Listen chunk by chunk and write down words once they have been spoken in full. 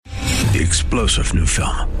The explosive new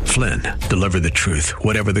film, Flynn, Deliver the Truth,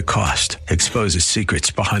 Whatever the Cost, exposes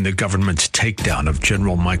secrets behind the government's takedown of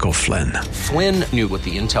General Michael Flynn. Flynn knew what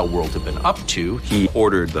the intel world had been up to. He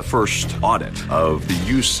ordered the first audit of the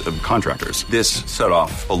use of contractors. This set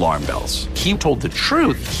off alarm bells. He told the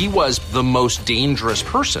truth. He was the most dangerous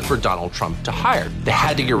person for Donald Trump to hire. They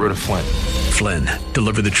had to get rid of Flynn. Flynn,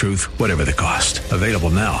 Deliver the Truth, Whatever the Cost. Available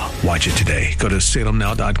now. Watch it today. Go to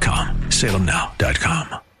salemnow.com.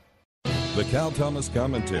 salemnow.com. The Cal Thomas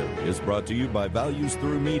Commentary is brought to you by Values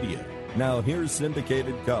Through Media. Now here's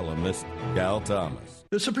syndicated columnist Cal Thomas.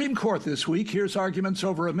 The Supreme Court this week hears arguments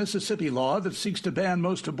over a Mississippi law that seeks to ban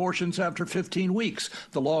most abortions after 15 weeks.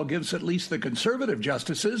 The law gives at least the conservative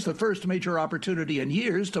justices the first major opportunity in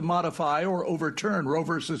years to modify or overturn Roe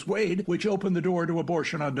v. Wade, which opened the door to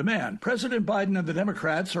abortion on demand. President Biden and the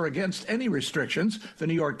Democrats are against any restrictions. The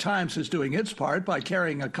New York Times is doing its part by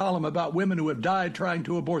carrying a column about women who have died trying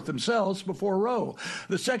to abort themselves before Roe.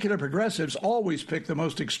 The secular progressives always pick the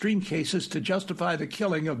most extreme cases to justify the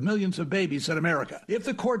killing of millions of babies in America. If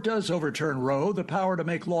the court does overturn Roe, the power to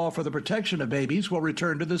make law for the protection of babies will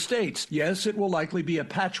return to the states. Yes, it will likely be a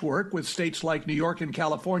patchwork, with states like New York and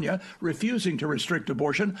California refusing to restrict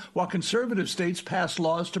abortion, while conservative states pass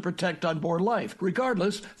laws to protect unborn life.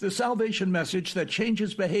 Regardless, the salvation message that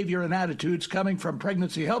changes behavior and attitudes coming from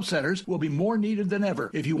pregnancy help centers will be more needed than ever.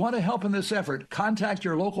 If you want to help in this effort, contact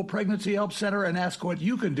your local pregnancy help center and ask what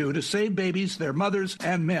you can do to save babies, their mothers,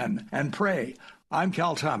 and men. And pray. I'm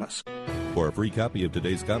Cal Thomas. For a free copy of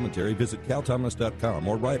today's commentary, visit calthomas.com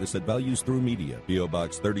or write us at Values Through Media, P.O.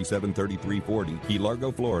 Box 373340, Key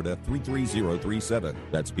Largo, Florida 33037.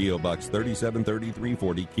 That's P.O. Box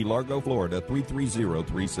 373340, Key Largo, Florida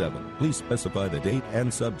 33037. Please specify the date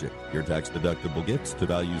and subject. Your tax-deductible gifts to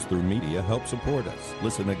Values Through Media help support us.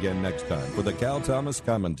 Listen again next time for the Cal Thomas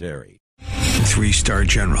Commentary. Three-star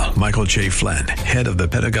General Michael J. Flynn, head of the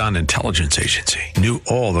Pentagon Intelligence Agency, knew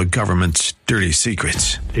all the government's dirty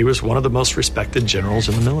secrets. He was one of the most respected generals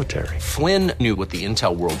in the military. Flynn knew what the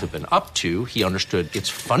intel world had been up to. He understood its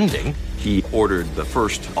funding. He ordered the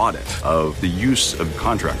first audit of the use of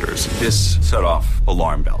contractors. This set off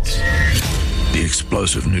alarm bells. The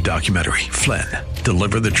explosive new documentary, Flynn,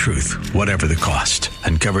 Deliver the Truth, Whatever the Cost,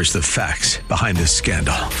 uncovers the facts behind this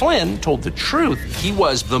scandal. Flynn told the truth. He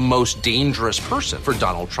was the most dangerous person for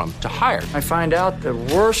Donald Trump to hire. I find out the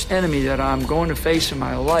worst enemy that I'm going to face in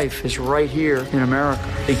my life is right here in America.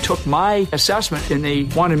 They took my assessment and they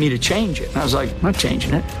wanted me to change it. And I was like, I'm not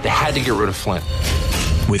changing it. They had to get rid of Flynn.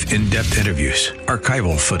 With in-depth interviews,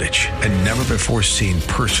 archival footage, and never-before-seen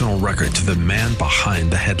personal records of the man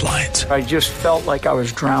behind the headlines. I just felt like I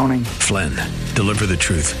was drowning. Flynn, Deliver the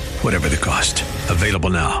Truth, Whatever the Cost.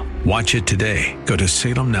 Available now. Watch it today. Go to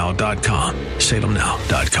salemnow.com.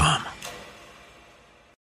 salemnow.com.